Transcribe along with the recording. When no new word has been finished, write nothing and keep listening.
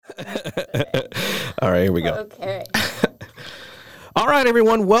All right, here we go. Okay. All right,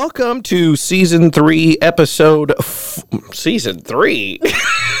 everyone. Welcome to season 3, episode. Season 3.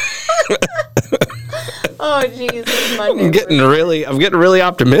 Oh, jeez. I'm getting really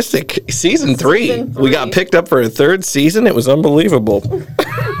optimistic. Season 3. We got picked up for a 3rd season. It was unbelievable.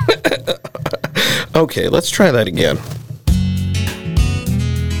 Okay, let's try that again.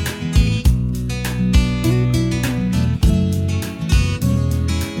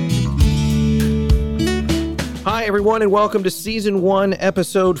 Hi, everyone, and welcome to Season 1,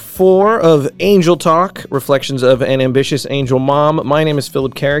 Episode 4 of Angel Talk, Reflections of an Ambitious Angel Mom. My name is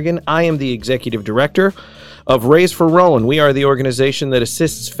Philip Kerrigan. I am the Executive Director of Raise for Rowan. We are the organization that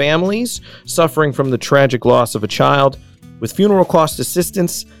assists families suffering from the tragic loss of a child with funeral cost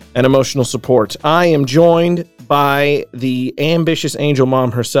assistance and emotional support. I am joined by the Ambitious Angel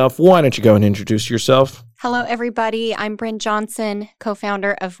Mom herself. Why don't you go and introduce yourself? Hello, everybody. I'm Bryn Johnson,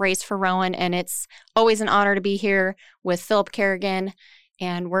 co-founder of Raise for Rowan, and it's always an honor to be here with Philip Kerrigan,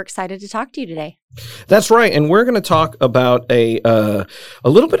 and we're excited to talk to you today. That's right, and we're going to talk about a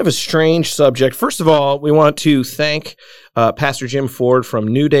little bit of a strange subject. First of all, we want to thank Pastor Jim Ford from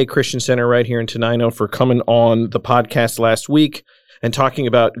New Day Christian Center right here in Tenino for coming on the podcast last week and talking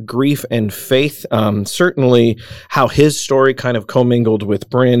about grief and faith. Certainly how his story kind of commingled with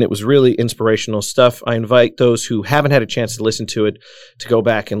Bryn. It was really inspirational stuff. I invite those who haven't had a chance to listen to it to go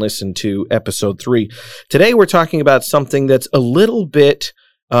back and listen to episode 3. Today we're talking about something that's a little bit,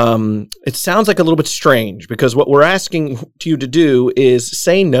 it sounds like a little bit strange, because what we're asking you to do is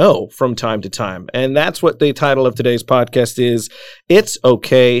say no from time to time. And that's what the title of today's podcast is. It's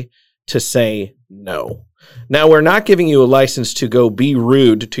okay to say no. Now, we're not giving you a license to go be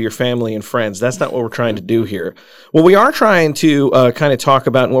rude to your family and friends. That's not what we're trying to do here. What we are trying to kind of talk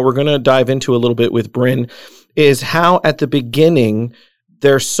about, and what we're going to dive into a little bit with Bryn, is how at the beginning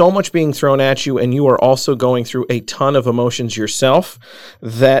there's so much being thrown at you, and you are also going through a ton of emotions yourself,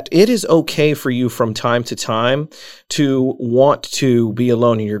 that it is okay for you from time to time to want to be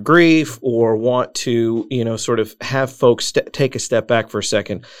alone in your grief, or want to, sort of have folks take a step back for a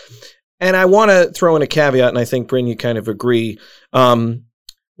second. And I want to throw in a caveat, and I think, Bryn, you kind of agree. What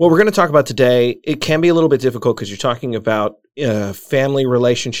we're going to talk about today, it can be a little bit difficult because you're talking about family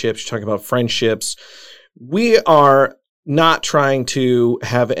relationships, you're talking about friendships. We are not trying to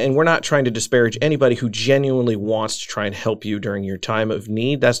and we're not trying to disparage anybody who genuinely wants to try and help you during your time of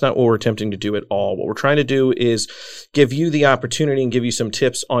need. That's not what we're attempting to do at all. What we're trying to do is give you the opportunity and give you some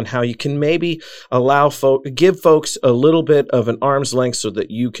tips on how you can maybe give folks a little bit of an arm's length so that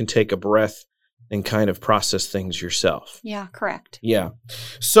you can take a breath and kind of process things yourself. Yeah, correct. Yeah.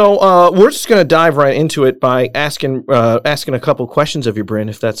 So we're just going to dive right into it by asking a couple questions of you, Bryn,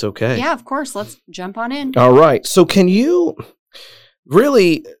 if that's okay. Yeah, of course. Let's jump on in. All right. So can you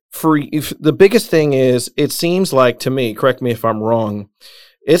really, the biggest thing is, it seems like to me, correct me if I'm wrong,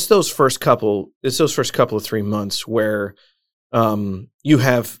 it's those first couple of 3 months where you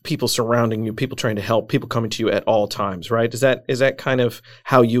have people surrounding you, people trying to help, people coming to you at all times, right? Is that kind of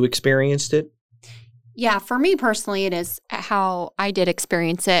how you experienced it? Yeah, for me personally, it is how I did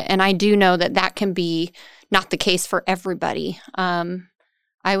experience it. And I do know that can be not the case for everybody.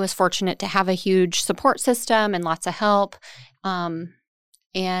 I was fortunate to have a huge support system and lots of help.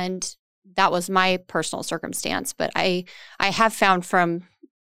 And that was my personal circumstance. But I have found from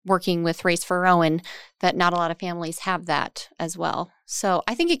working with Raise for Rowan that not a lot of families have that as well. So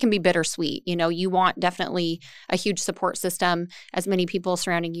I think it can be bittersweet. You want definitely a huge support system, as many people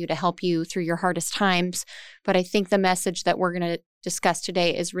surrounding you to help you through your hardest times. But I think the message that we're going to discuss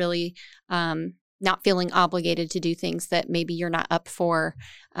today is really not feeling obligated to do things that maybe you're not up for.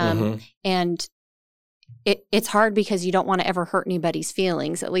 And it's hard because you don't want to ever hurt anybody's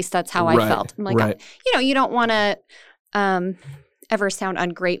feelings. At least that's how I felt. I'm like, you don't want to ever sound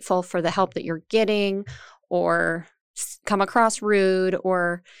ungrateful for the help that you're getting, or come across rude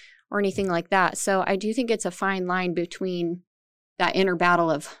or anything like that. So I do think it's a fine line between that inner battle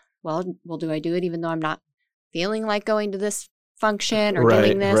of, well, do I do it even though I'm not feeling like going to this function or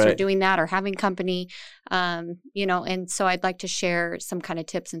doing this or doing that or having company, and so I'd like to share some kind of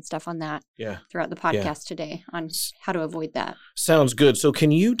tips and stuff on that throughout the podcast today on how to avoid that. Sounds good. So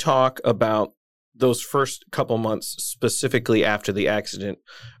can you talk about those first couple months, specifically after the accident,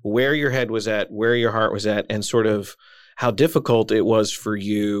 where your head was at, where your heart was at, and sort of how difficult it was for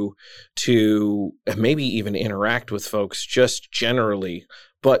you to maybe even interact with folks just generally,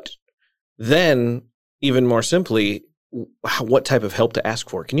 but then even more simply, what type of help to ask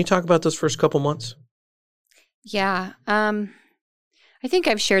for? Can you talk about those first couple months? Yeah. I think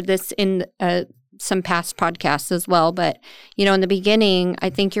I've shared this in some past podcasts as well. But, in the beginning, I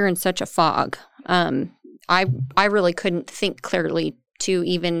think you're in such a fog. I really couldn't think clearly to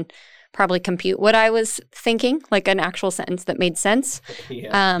even probably compute what I was thinking, like an actual sentence that made sense.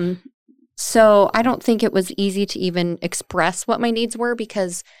 Yeah. So I don't think it was easy to even express what my needs were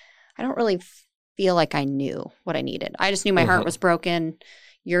because I don't really feel like I knew what I needed. I just knew my heart was broken.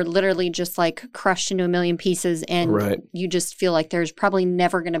 You're literally just like crushed into a million pieces and you just feel like there's probably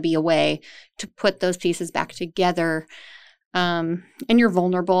never going to be a way to put those pieces back together. And you're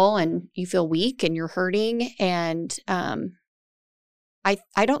vulnerable and you feel weak and you're hurting. And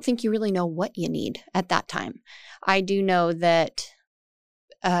I don't think you really know what you need at that time. I do know that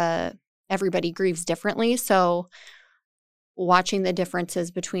everybody grieves differently. So watching the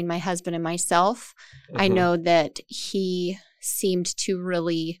differences between my husband and myself, I know that he seemed to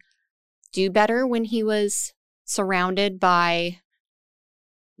really do better when he was surrounded by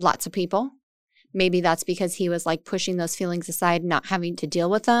lots of people. Maybe that's because he was like pushing those feelings aside, not having to deal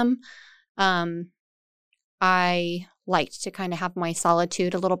with them. I liked to kind of have my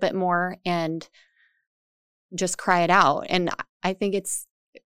solitude a little bit more and just cry it out. And I think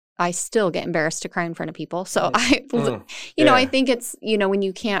I still get embarrassed to cry in front of people. So I think it's, when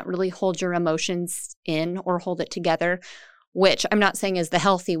you can't really hold your emotions in or hold it together, which I'm not saying is the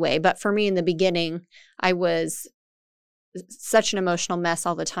healthy way. But for me in the beginning, I was such an emotional mess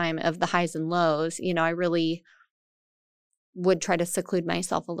all the time of the highs and lows. I really would try to seclude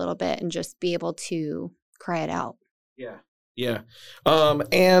myself a little bit and just be able to cry it out. Yeah. Yeah.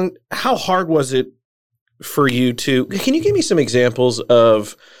 And how hard was it for you can you give me some examples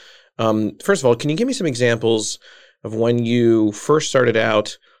of, first of all, can you give me some examples of when you first started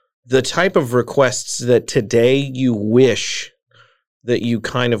out, the type of requests that today you wish that you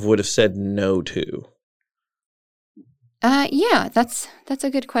kind of would have said no to? Yeah, that's a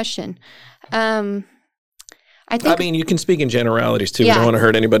good question. I mean, you can speak in generalities too. Yeah. We don't want to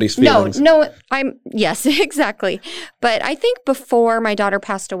hurt anybody's feelings. Yes, exactly. But I think before my daughter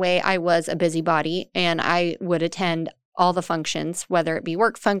passed away, I was a busybody and I would attend all the functions, whether it be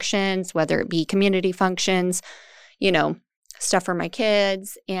work functions, whether it be community functions, stuff for my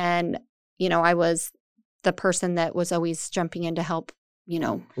kids. And, I was the person that was always jumping in to help,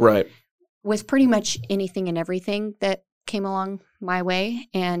 right, with pretty much anything and everything that came along my way.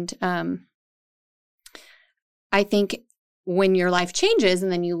 And I think when your life changes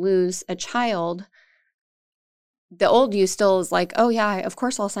and then you lose a child, the old you still is like, oh yeah, of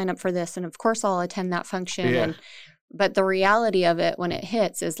course I'll sign up for this. And of course I'll attend that function. Yeah. But the reality of it when it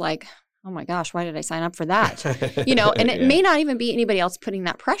hits is like, oh my gosh, why did I sign up for that? And it may not even be anybody else putting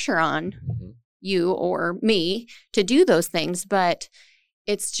that pressure on you or me to do those things. But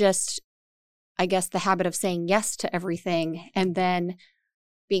it's just, I guess, the habit of saying yes to everything and then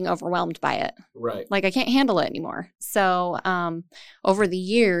being overwhelmed by it. Right. Like I can't handle it anymore. So over the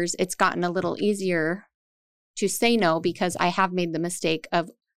years, it's gotten a little easier to say no because I have made the mistake of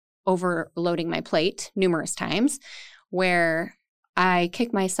overloading my plate numerous times where I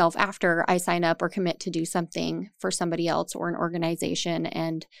kick myself after I sign up or commit to do something for somebody else or an organization,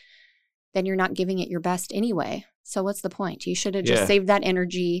 and then you're not giving it your best anyway. So what's the point? You should have just saved that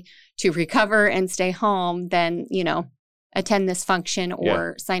energy to recover and stay home than, attend this function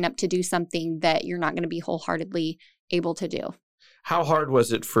or sign up to do something that you're not going to be wholeheartedly able to do. How hard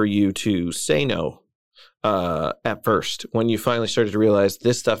was it for you to say no at first when you finally started to realize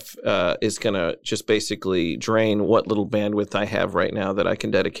this stuff is going to just basically drain what little bandwidth I have right now that I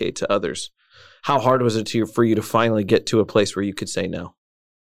can dedicate to others? How hard was it for you to finally get to a place where you could say no?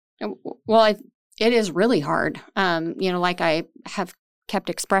 Well, it is really hard. Like I have kept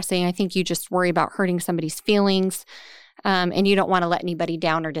expressing, I think you just worry about hurting somebody's feelings. And you don't want to let anybody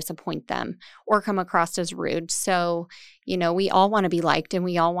down or disappoint them or come across as rude. So, we all want to be liked and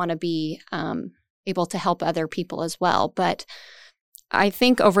we all want to be able to help other people as well. But I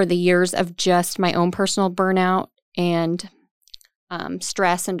think over the years of just my own personal burnout and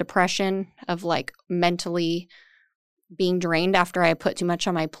stress and depression of like mentally being drained after I put too much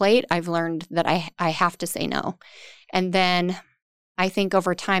on my plate, I've learned that I have to say no. And then I think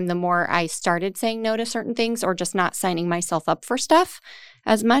over time, the more I started saying no to certain things or just not signing myself up for stuff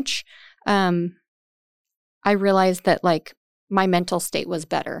as much, I realized that like my mental state was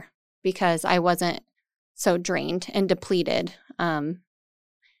better because I wasn't so drained and depleted.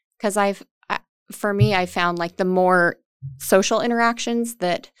 Because I found like the more social interactions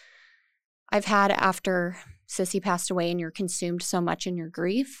that I've had after Sissy passed away and you're consumed so much in your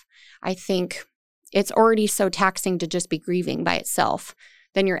grief, I think it's already so taxing to just be grieving by itself.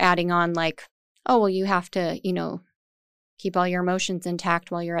 Then you're adding on like, oh, well, you have to, keep all your emotions intact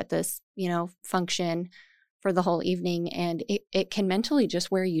while you're at this, function for the whole evening. And it can mentally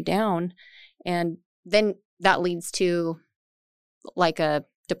just wear you down. And then that leads to like a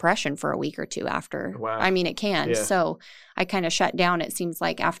depression for a week or two after. Wow. I mean, it can. Yeah. So I kind of shut down, it seems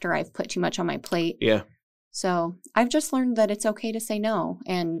like, after I've put too much on my plate. Yeah. So I've just learned that it's okay to say no,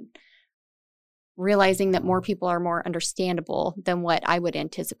 and realizing that more people are more understandable than what I would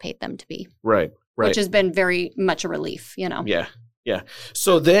anticipate them to be. Right. Which has been very much a relief, Yeah. Yeah.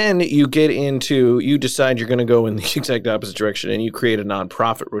 So then you decide you're going to go in the exact opposite direction, and you create a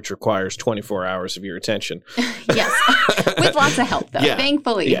nonprofit, which requires 24 hours of your attention. Yes. With lots of help, though. Yeah.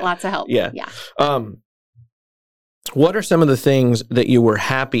 Thankfully, Yeah. lots of help. Yeah. Yeah. What are some of the things that you were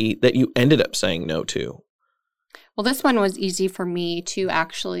happy that you ended up saying no to? Well, this one was easy for me to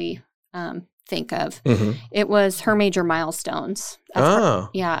actually think of. Mm-hmm. It was her major milestones.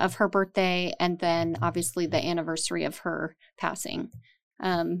 Of her birthday, and then obviously the anniversary of her passing.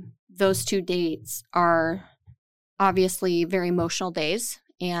 Those 2 dates are obviously very emotional days,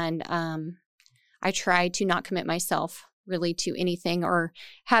 and I try to not commit myself really to anything or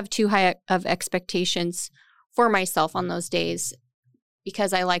have too high of expectations for myself on those days,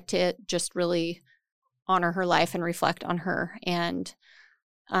 because I like to just really honor her life and reflect on her. And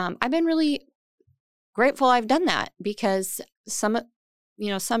I've been really grateful I've done that, because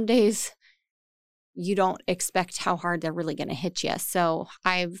some days you don't expect how hard they're really going to hit you. So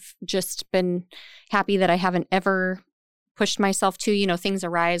I've just been happy that I haven't ever pushed myself to, things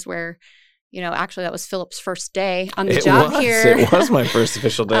arise where, actually that was Philip's first day on the job here. It was my first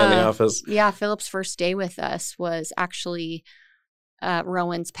official day in the office. Yeah, Philip's first day with us was actually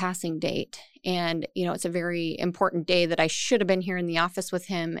Rowan's passing date. And, it's a very important day that I should have been here in the office with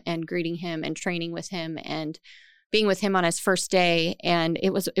him and greeting him and training with him and being with him on his first day. And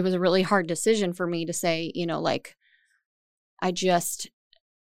it was a really hard decision for me to say,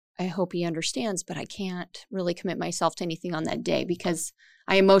 I hope he understands, but I can't really commit myself to anything on that day, because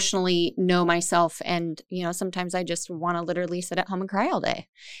I emotionally know myself. And, sometimes I just want to literally sit at home and cry all day.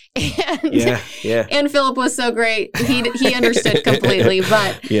 And, and Philip was so great. He understood completely.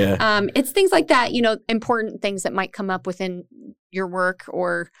 But it's things like that, important things that might come up within your work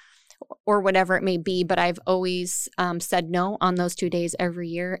or whatever it may be. But I've always said no on those 2 days every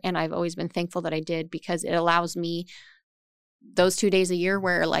year. And I've always been thankful that I did, because it allows me those 2 days a year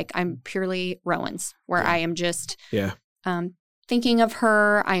where I'm purely Rowan's, where I am just thinking of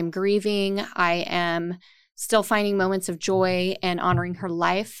her. I am grieving. I am still finding moments of joy and honoring her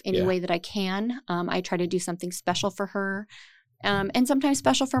life any way that I can. I try to do something special for her, and sometimes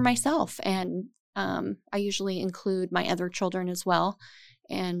special for myself. And I usually include my other children as well.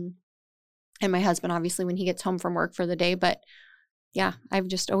 And my husband, obviously, when he gets home from work for the day. But I've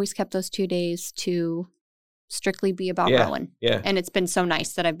just always kept those 2 days to strictly be about Rowan. Yeah. And it's been so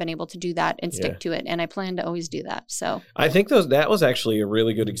nice that I've been able to do that and stick to it. And I plan to always do that. So I think that was actually a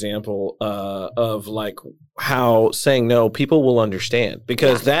really good example of how saying no, people will understand.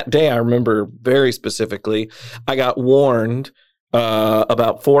 Because that day, I remember very specifically, I got warned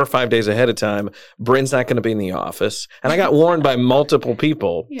about 4 or 5 days ahead of time, Bryn's not going to be in the office. And I got warned by multiple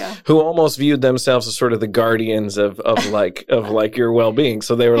people who almost viewed themselves as sort of the guardians of your well-being.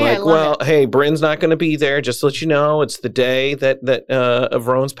 So they were hey, Bryn's not going to be there. Just to let you know, it's the day that of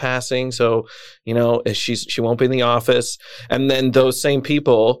Rowan's passing. So, she won't be in the office. And then those same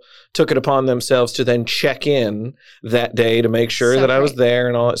people took it upon themselves to then check in that day to make sure that I was there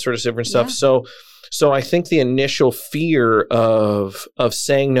and all that sort of different stuff. So I think the initial fear of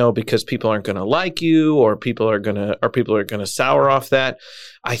saying no because people aren't going to like you, or people are going to sour off that.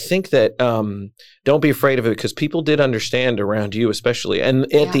 I think that don't be afraid of it, because people did understand around you, especially.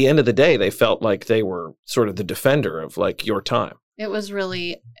 And at the end of the day, they felt like they were sort of the defender of your time. It was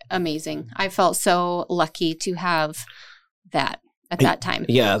really amazing. I felt so lucky to have that at that time.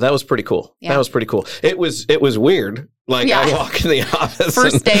 Yeah, that was pretty cool. Yeah. That was pretty cool. It was weird. I walk in the office.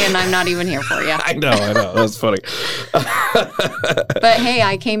 First day and I'm not even here for you. I know. That's funny. But hey,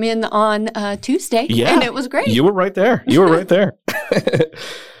 I came in on Tuesday and it was great. You were right there.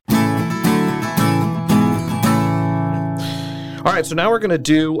 All right, so now we're going to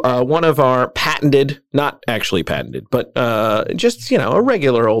do one of our patented, not actually patented, but just, a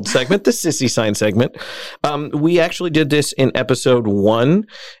regular old segment, the Sissy Sign segment. We actually did this in episode 1,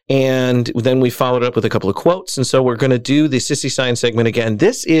 and then we followed up with a couple of quotes, and so we're going to do the Sissy Sign segment again.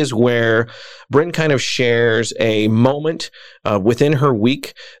 This is where Bryn kind of shares a moment within her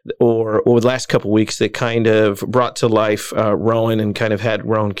week or the last couple of weeks that kind of brought to life Rowan and kind of had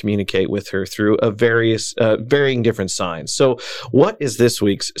Rowan communicate with her through varying different signs. So what is this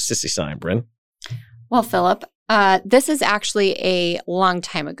week's Sissy Sign, Bryn? Well, Philip, This is actually a long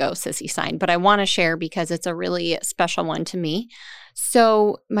time ago sissy sign, but I want to share because it's a really special one to me.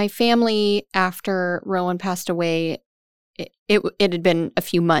 So my family, after Rowan passed away, it had been a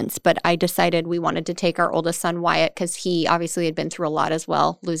few months, but I decided we wanted to take our oldest son, Wyatt, because he obviously had been through a lot as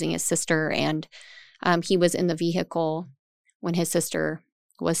well, losing his sister. And he was in the vehicle when his sister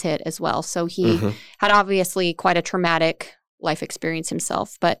was hit as well. So he had obviously quite a traumatic life experience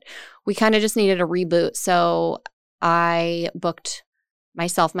himself, but we kind of just needed a reboot. So I booked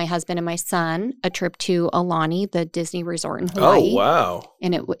myself, my husband, and my son a trip to Aulani, the Disney resort in Hawaii. Oh, wow.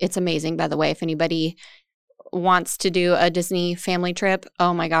 And it's amazing, by the way. If anybody wants to do a Disney family trip,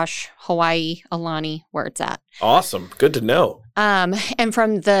 oh my gosh, Hawaii, Aulani, where it's at. Awesome. Good to know. And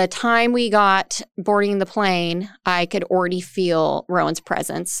from the time we got boarding the plane, I could already feel Rowan's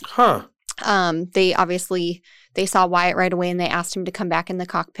presence. Huh. They saw Wyatt right away and they asked him to come back in the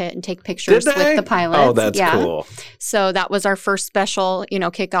cockpit and take pictures with the pilots. Oh, that's cool. So that was our first special,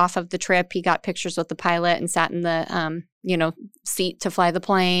 kickoff of the trip. He got pictures with the pilot and sat in the, seat to fly the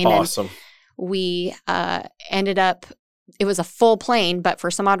plane. Awesome. And we ended up, it was a full plane, but for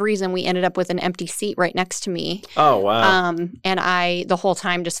some odd reason, we ended up with an empty seat right next to me. Oh, wow. And I, the whole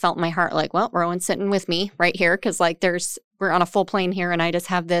time, just felt in my heart like, well, Rowan's sitting with me right here because we're on a full plane here and I just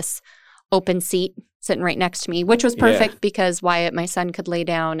have this open seat sitting right next to me, which was perfect because Wyatt, my son, could lay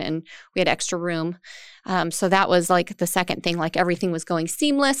down and we had extra room. So that was like the second thing, like everything was going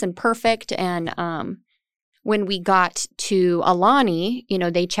seamless and perfect. And when we got to Aulani,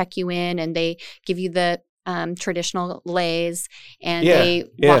 they check you in and they give you the traditional leis and they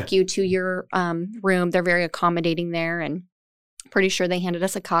walk you to your room. They're very accommodating there and pretty sure they handed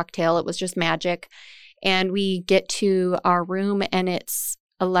us a cocktail. It was just magic. And we get to our room and it's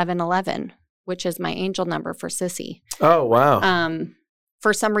 1111, which is my angel number for Sissy. Oh, wow.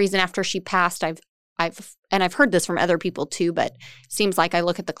 For some reason, after she passed, I've heard this from other people too, but it seems like I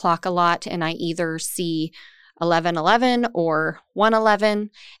look at the clock a lot and I either see 1111 or 111,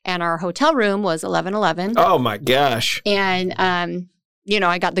 and our hotel room was 1111. Oh my gosh. And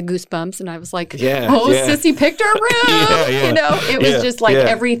I got the goosebumps and I was like, Sissy picked our room. It was just like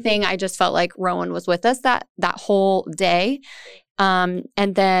everything. I just felt like Rowan was with us that whole day. And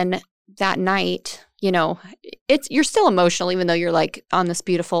then that night, you're still emotional, even though you're like on this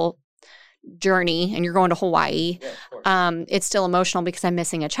beautiful journey and you're going to Hawaii. It's still emotional because I'm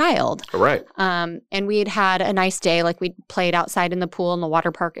missing a child. Right. And we had a nice day. Like we played outside in the pool in the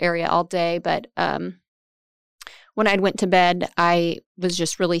water park area all day. But when I went to bed, I was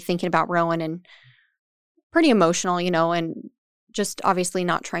just really thinking about Rowan and pretty emotional, and just obviously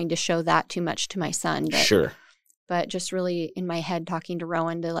not trying to show that too much to my son. But just really in my head talking to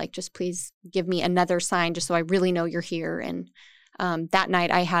Rowan to like, just please give me another sign just so I really know you're here. And that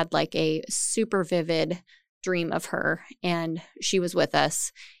night I had like a super vivid dream of her and she was with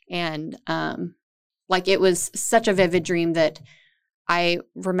us. And it was such a vivid dream that I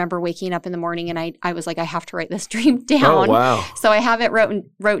remember waking up in the morning and I was like, I have to write this dream down. Oh, wow. So I have it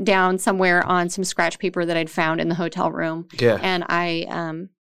wrote down somewhere on some scratch paper that I'd found in the hotel room. Yeah. And I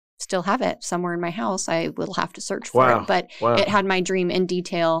still have it somewhere in my house. I will have to search for it. But it had my dream in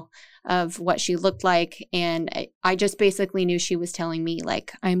detail of what she looked like. And I just basically knew she was telling me,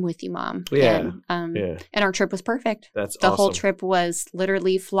 like, I'm with you, Mom. Yeah. And our trip was perfect. That's the awesome. whole trip was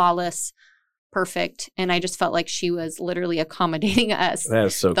literally flawless, perfect. And I just felt like she was literally accommodating us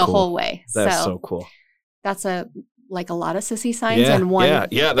the whole way. That's so cool. That's a lot of sissy signs in one.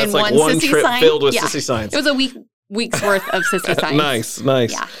 Yeah, that's like one trip sign. filled with sissy signs. It was a week's worth of sissy signs.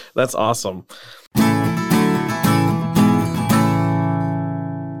 Nice. Yeah. That's awesome.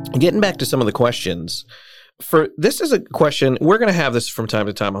 Getting back to some of the questions, this is a question, we're going to have this from time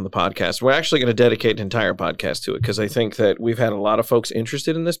to time on the podcast. We're actually going to dedicate an entire podcast to it because I think that we've had a lot of folks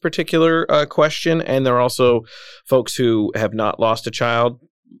interested in this particular question, and there are also folks who have not lost a child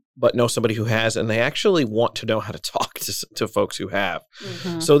but know somebody who has, and they actually want to know how to talk to folks who have.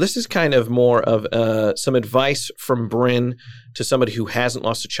 Mm-hmm. So this is kind of more of some advice from Bryn to somebody who hasn't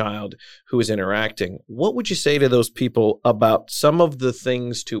lost a child who is interacting. What would you say to those people about some of the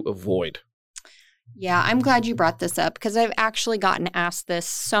things to avoid? Yeah, I'm glad you brought this up because I've actually gotten asked this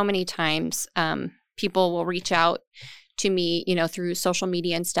so many times. People will reach out to me, through social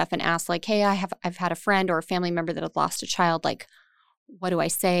media and stuff and ask like, hey, I've had a friend or a family member that has lost a child. Like, what do I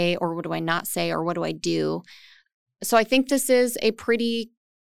say or what do I not say or what do I do? So I think this is a pretty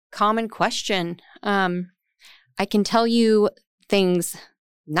common question. I can tell you things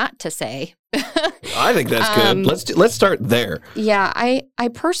not to say. I think that's good. Let's start there. Yeah, I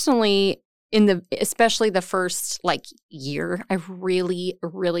personally especially the first like year, I really,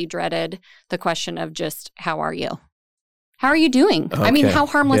 really dreaded the question of just, how are you? How are you doing? Okay. I mean, how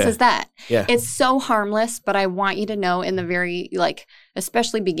harmless is that? Yeah. It's so harmless, but I want you to know in the very, like,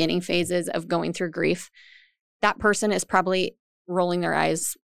 especially beginning phases of going through grief, that person is probably rolling their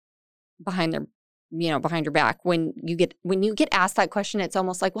eyes behind your back. When you get asked that question, it's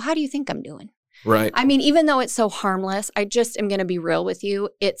almost like, well, how do you think I'm doing? Right. I mean, even though it's so harmless, I just am going to be real with you.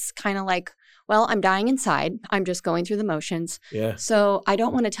 It's kind of like, well, I'm dying inside. I'm just going through the motions. Yeah. So I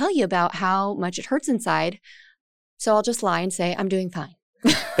don't want to tell you about how much it hurts inside. So I'll just lie and say, I'm doing fine.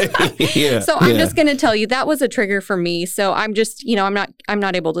 Yeah. So I'm just going to tell you that was a trigger for me. So I'm just, I'm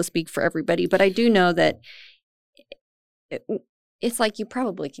not able to speak for everybody, but I do know that it's like you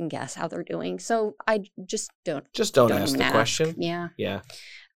probably can guess how they're doing. So I just don't ask the question. Yeah. Yeah.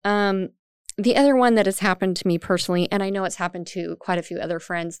 The other one that has happened to me personally, and I know it's happened to quite a few other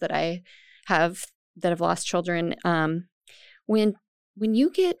friends that I have that have lost children, when you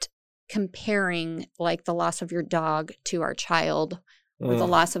get comparing like the loss of your dog to our child or the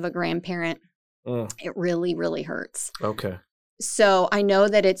loss of a grandparent, it really, really hurts. Okay. So I know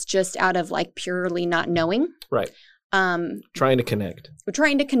that it's just out of like purely not knowing. Right. Trying to connect. We're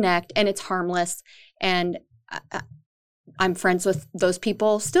trying to connect, and it's harmless. And I'm friends with those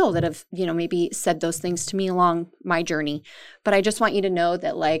people still that have, maybe said those things to me along my journey. But I just want you to know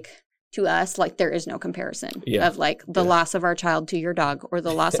that, like, to us, like, there is no comparison of like the loss of our child to your dog or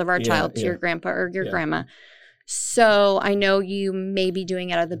the loss of our child to your grandpa or your grandma. So I know you may be doing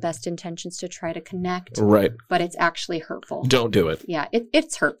it out of the best intentions to try to connect. Right. But it's actually hurtful. Don't do it. Yeah,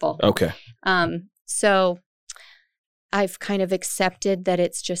 it's hurtful. Okay. So I've kind of accepted that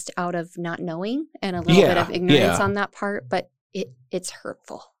it's just out of not knowing and a little bit of ignorance on that part, but it's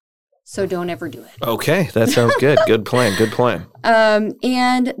hurtful. So don't ever do it. Okay. That sounds good. Good plan. Good plan.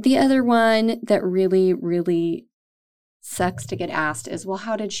 And the other one that really, really sucks to get asked is, well,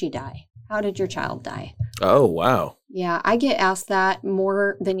 how did she die? How did your child die? Oh, wow. Yeah, I get asked that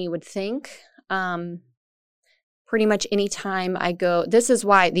more than you would think. Pretty much anytime I go, this is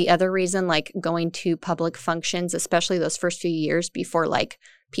why the other reason, like going to public functions, especially those first few years before like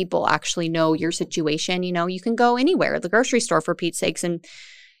people actually know your situation, you can go anywhere, the grocery store for Pete's sakes, and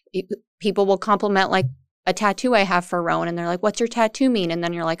people will compliment like a tattoo I have for Rowan, and they're like, what's your tattoo mean? And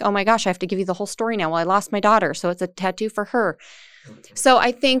then you're like, oh my gosh, I have to give you the whole story now. Well, I lost my daughter, so it's a tattoo for her. So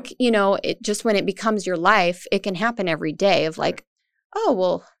I think, it just when it becomes your life, it can happen every day of like, oh,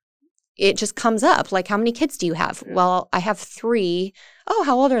 well, it just comes up. Like, how many kids do you have? Yeah. Well, I have 3. Oh,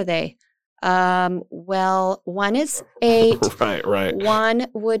 how old are they? Well, one is 8. Right. One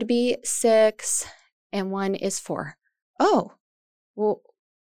would be 6, and one is 4. Oh, well,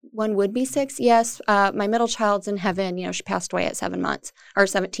 one would be 6. Yes. My middle child's in heaven. She passed away at 17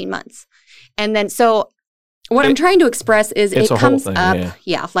 months. And then, so what I'm trying to express is it comes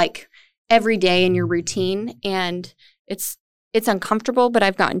up, like every day in your routine, and it's uncomfortable, but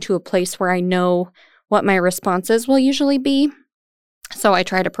I've gotten to a place where I know what my responses will usually be. So I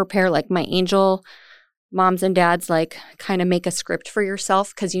try to prepare like my angel moms and dads, like kind of make a script for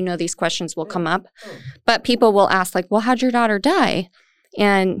yourself, because these questions will come up. But people will ask like, well, how'd your daughter die?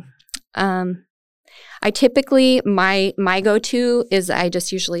 And I typically, my go-to is I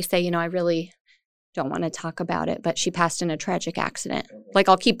just usually say, I really don't want to talk about it, but she passed in a tragic accident. Like,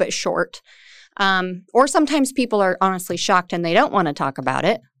 I'll keep it short. Or sometimes people are honestly shocked and they don't want to talk about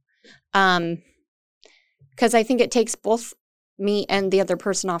it. Because I think it takes both me and the other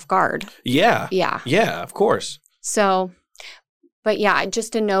person off guard. Yeah. Yeah. Yeah, of course. So, but yeah,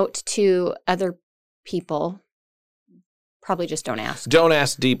 just a note to other people, probably just don't ask. Don't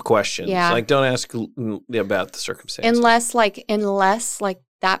ask deep questions. Yeah. Like, don't ask about the circumstances. Unless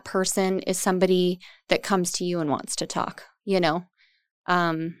that person is somebody that comes to you and wants to talk,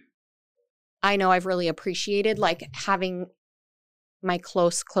 I know I've really appreciated like having my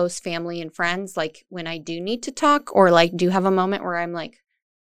close family and friends, like when I do need to talk or like do have a moment where I'm like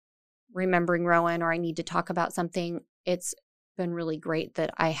remembering Rowan or I need to talk about something. It's been really great that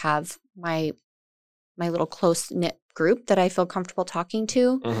I have my little close-knit group that I feel comfortable talking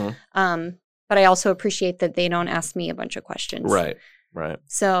to. Mm-hmm. But I also appreciate that they don't ask me a bunch of questions. Right.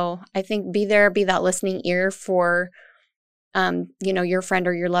 So I think be that listening ear for your friend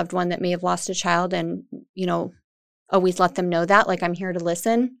or your loved one that may have lost a child, and, always let them know that, like, I'm here to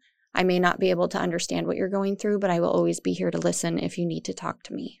listen. I may not be able to understand what you're going through, but I will always be here to listen if you need to talk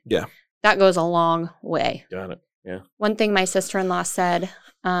to me. Yeah. That goes a long way. Got it. Yeah. One thing my sister-in-law said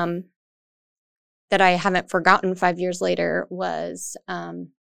that I haven't forgotten 5 years later was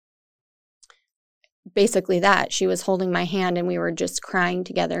basically that. She was holding my hand and we were just crying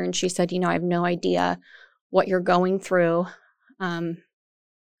together. And she said, I have no idea what you're going through.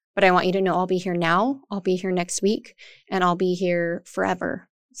 But I want you to know I'll be here now. I'll be here next week, and I'll be here forever.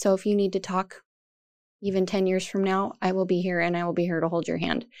 So if you need to talk even 10 years from now, I will be here, and I will be here to hold your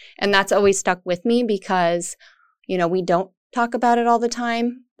hand. And that's always stuck with me because, we don't talk about it all the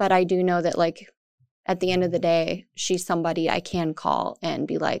time, but I do know that at the end of the day, she's somebody I can call and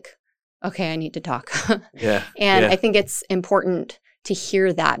be like, okay, I need to talk. Yeah. And I think it's important to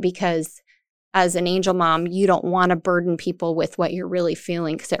hear that because as an angel mom, you don't want to burden people with what you're really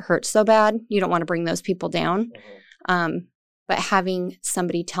feeling because it hurts so bad. You don't want to bring those people down. But having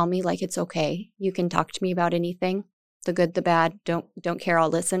somebody tell me it's okay, you can talk to me about anything, the good, the bad, don't care, I'll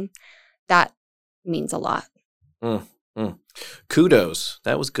listen. That means a lot. Kudos.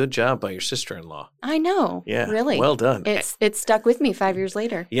 That was good job by your sister-in-law. I know. Yeah. Really. Well done. It's stuck with me 5 years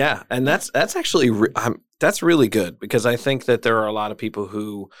later. Yeah. And that's actually, that's really good because I think that there are a lot of people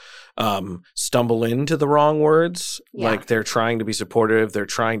who stumble into the wrong words. Yeah. They're trying to be supportive. They're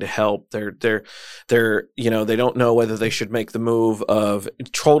trying to help. They're they don't know whether they should make the move of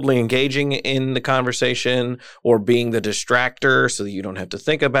totally engaging in the conversation or being the distractor so that you don't have to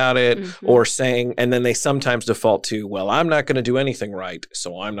think about it or saying, and then they sometimes default to, well, I'm not going to do anything right,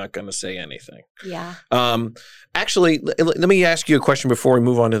 so I'm not going to say anything. Yeah. Actually, let me ask you a question before we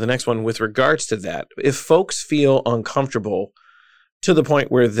move on to the next one with regards to that. If folks feel uncomfortable to the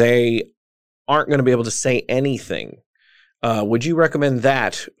point where they aren't going to be able to say anything, would you recommend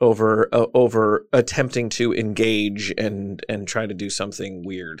that over attempting to engage and try to do something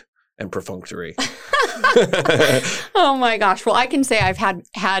weird and perfunctory? Oh my gosh. Well, I can say I've had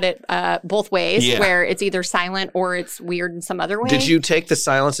it both ways where it's either silent or it's weird in some other way. Did you take the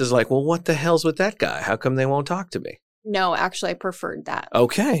silence as well, what the hell's with that guy? How come they won't talk to me? No, actually, I preferred that.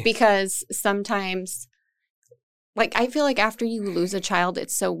 Okay. Because sometimes, I feel after you lose a child,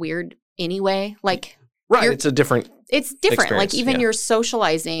 it's so weird anyway. Right. It's different. Even your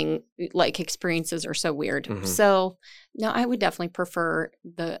socializing experiences are so weird. So no, I would definitely prefer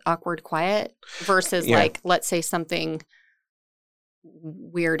the awkward quiet versus let's say something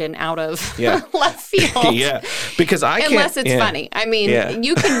weird and out of left field. Yeah. Because unless it's funny. I mean,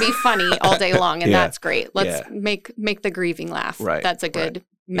 you can be funny all day long and that's great. Let's make the grieving laugh. Right. That's a good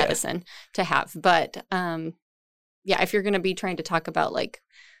medicine to have. But if you're going to be trying to talk about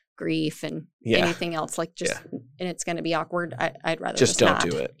grief and anything else, and it's going to be awkward, I'd rather just don't not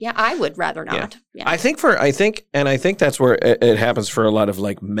do it. Yeah, I would rather not. Yeah. I think that's where it happens for a lot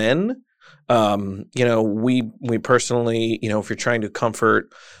of men. We personally, if you're trying to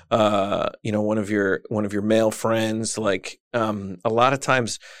comfort, one of your male friends, a lot of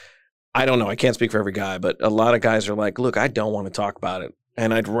times, I don't know, I can't speak for every guy, but a lot of guys are look, I don't want to talk about it.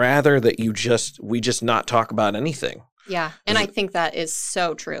 And I'd rather that we just not talk about anything. Yeah. And I think that is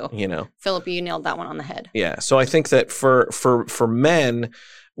so true. Philip, you nailed that one on the head. Yeah. So I think that for men,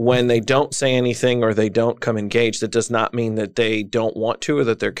 when they don't say anything or they don't come engaged, that does not mean that they don't want to or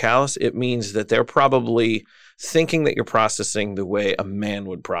that they're callous. It means that they're probably thinking that you're processing the way a man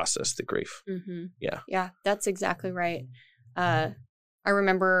would process the grief. Mm-hmm. Yeah. Yeah, that's exactly right. I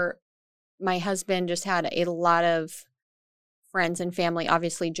remember my husband just had a lot of friends and family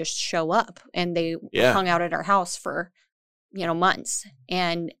obviously just show up and they hung out at our house for, months.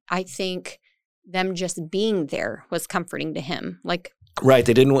 And I think them just being there was comforting to him. Right.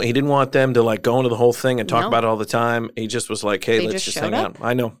 He didn't want them to go into the whole thing and talk about it all the time. He just was hey, let's just hang out.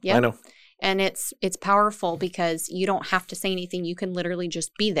 I know. Yep. I know. And it's powerful because you don't have to say anything. You can literally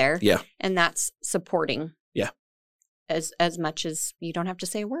just be there. Yeah. And that's supporting. Yeah. As much as you don't have to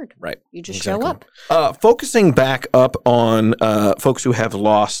say a word. Right. You just show up. Focusing back up on folks who have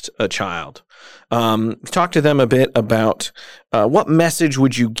lost a child. Talk to them a bit about what message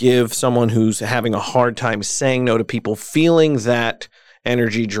would you give someone who's having a hard time saying no to people, feeling that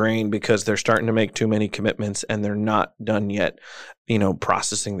energy drain because they're starting to make too many commitments and they're not done yet,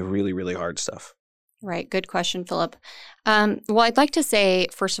 processing the really, really hard stuff. Right. Good question, Philip. Well, I'd like to say,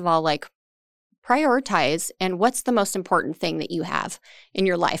 first of all, prioritize and what's the most important thing that you have in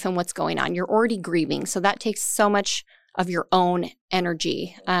your life and what's going on. You're already grieving. So that takes so much of your own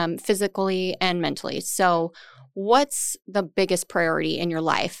energy, physically and mentally. So what's the biggest priority in your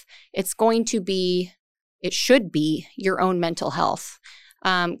life? It should be your own mental health.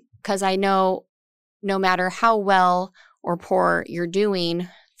 Because I know no matter how well or poor you're doing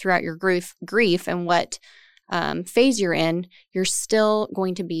throughout your grief and what phase you're in, you're still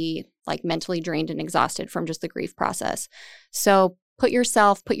going to be mentally drained and exhausted from just the grief process. So put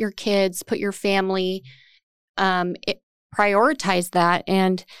yourself, put your kids, put your family, prioritize that.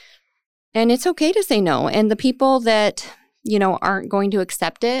 And And it's okay to say no. And the people that, aren't going to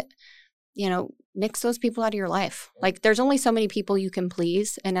accept it, nix those people out of your life. Like, there's only so many people you can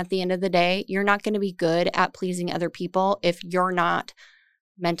please. And at the end of the day, you're not going to be good at pleasing other people if you're not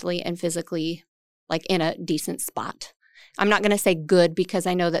mentally and physically like in a decent spot. I'm not going to say good because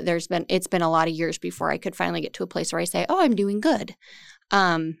I know that it's been a lot of years before I could finally get to a place where I say, oh, I'm doing good.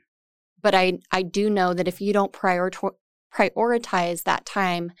 But I do know that if you don't prioritize that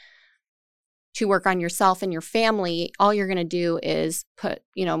time to work on yourself and your family, all you're going to do is put,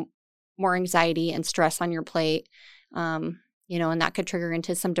 more anxiety and stress on your plate, and that could trigger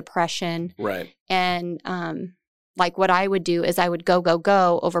into some depression. Right. And like what I would do is I would go,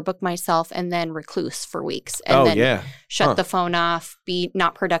 overbook myself, and then recluse for weeks. And shut the phone off, be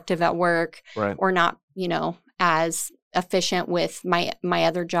not productive at work, right, or not, as efficient with my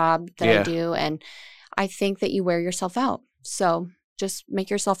other job that I do. And I think that you wear yourself out. So just make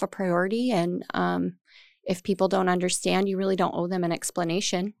yourself a priority. And if people don't understand, you really don't owe them an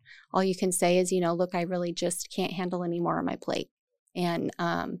explanation. All you can say is, look, I really just can't handle any more on my plate. And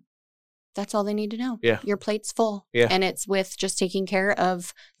that's all they need to know. Yeah. Your plate's full. Yeah. And it's with just taking care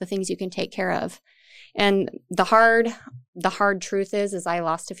of the things you can take care of. And the hard truth is I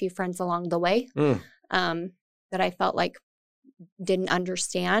lost a few friends along the way that I felt like didn't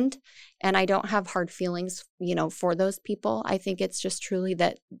understand. And I don't have hard feelings, for those people. I think it's just truly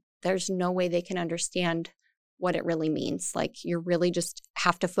that there's no way they can understand what it really means. Like, you really just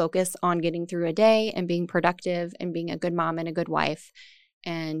have to focus on getting through a day and being productive and being a good mom and a good wife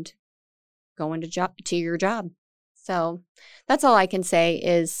and going to your job. So that's all I can say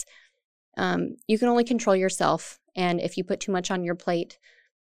is you can only control yourself. And if you put too much on your plate,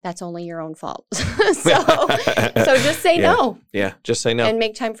 that's only your own fault. so just say no. Yeah, just say no. And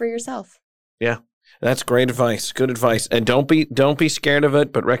make time for yourself. Yeah. That's great advice. Good advice. And don't be scared of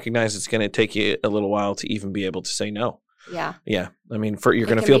it, but recognize it's going to take you a little while to even be able to say no. Yeah. Yeah. I mean, you're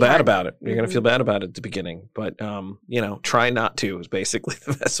going to feel bad about it. You're going to feel bad about it at the beginning, but try not to is basically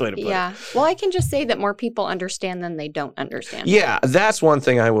the best way to put it. Yeah. Well, I can just say that more people understand than they don't understand. Yeah, that's one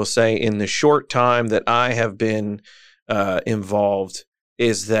thing I will say in the short time that I have been involved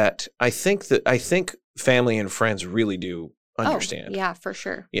is that I think family and friends really do understand. Oh, yeah, for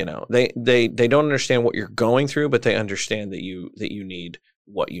sure. They don't understand what you're going through, but they understand that you need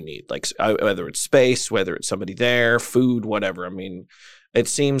what you need, like whether it's space, whether it's somebody there, food, whatever. I mean, it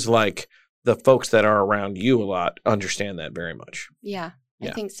seems like the folks that are around you a lot understand that very much. Yeah. I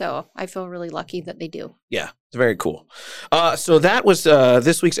think so. I feel really lucky that they do. Yeah, it's very cool. So that was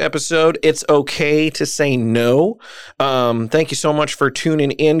this week's episode. It's okay to say no. Thank you so much for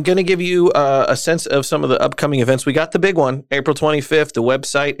tuning in. Going to give you a sense of some of the upcoming events. We got the big one, April 25th. The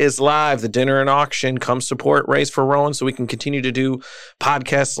website is live. The dinner and auction. Come support Raise for Rowan so we can continue to do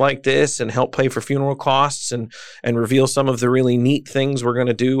podcasts like this and help pay for funeral costs and reveal some of the really neat things we're going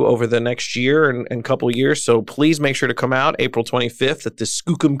to do over the next year and couple of years. So please make sure to come out April 25th at the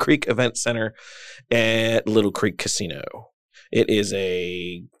Skookum Creek Event Center at Little Creek Casino. It is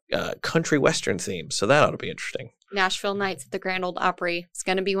a country western theme, so that ought to be interesting. Nashville Nights at the Grand Ole Opry. It's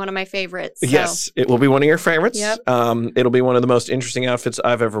going to be one of my favorites. So. Yes, it will be one of your favorites. Yep. It'll be one of the most interesting outfits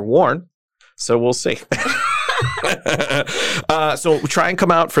I've ever worn, so we'll see. So try and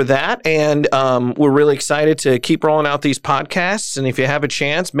come out for that. And we're really excited to keep rolling out these podcasts. And if you have a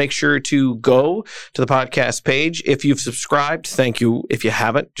chance, make sure to go to the podcast page. If you've subscribed, thank you. If you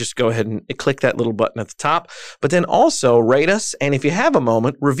haven't, just go ahead and click that little button at the top. But then also rate us. And if you have a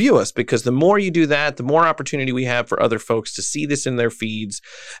moment, review us, because the more you do that, the more opportunity we have for other folks to see this in their feeds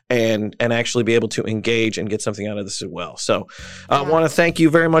and actually be able to engage and get something out of this as well. So I want to thank you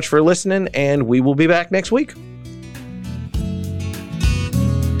very much for listening, and we will be back next week.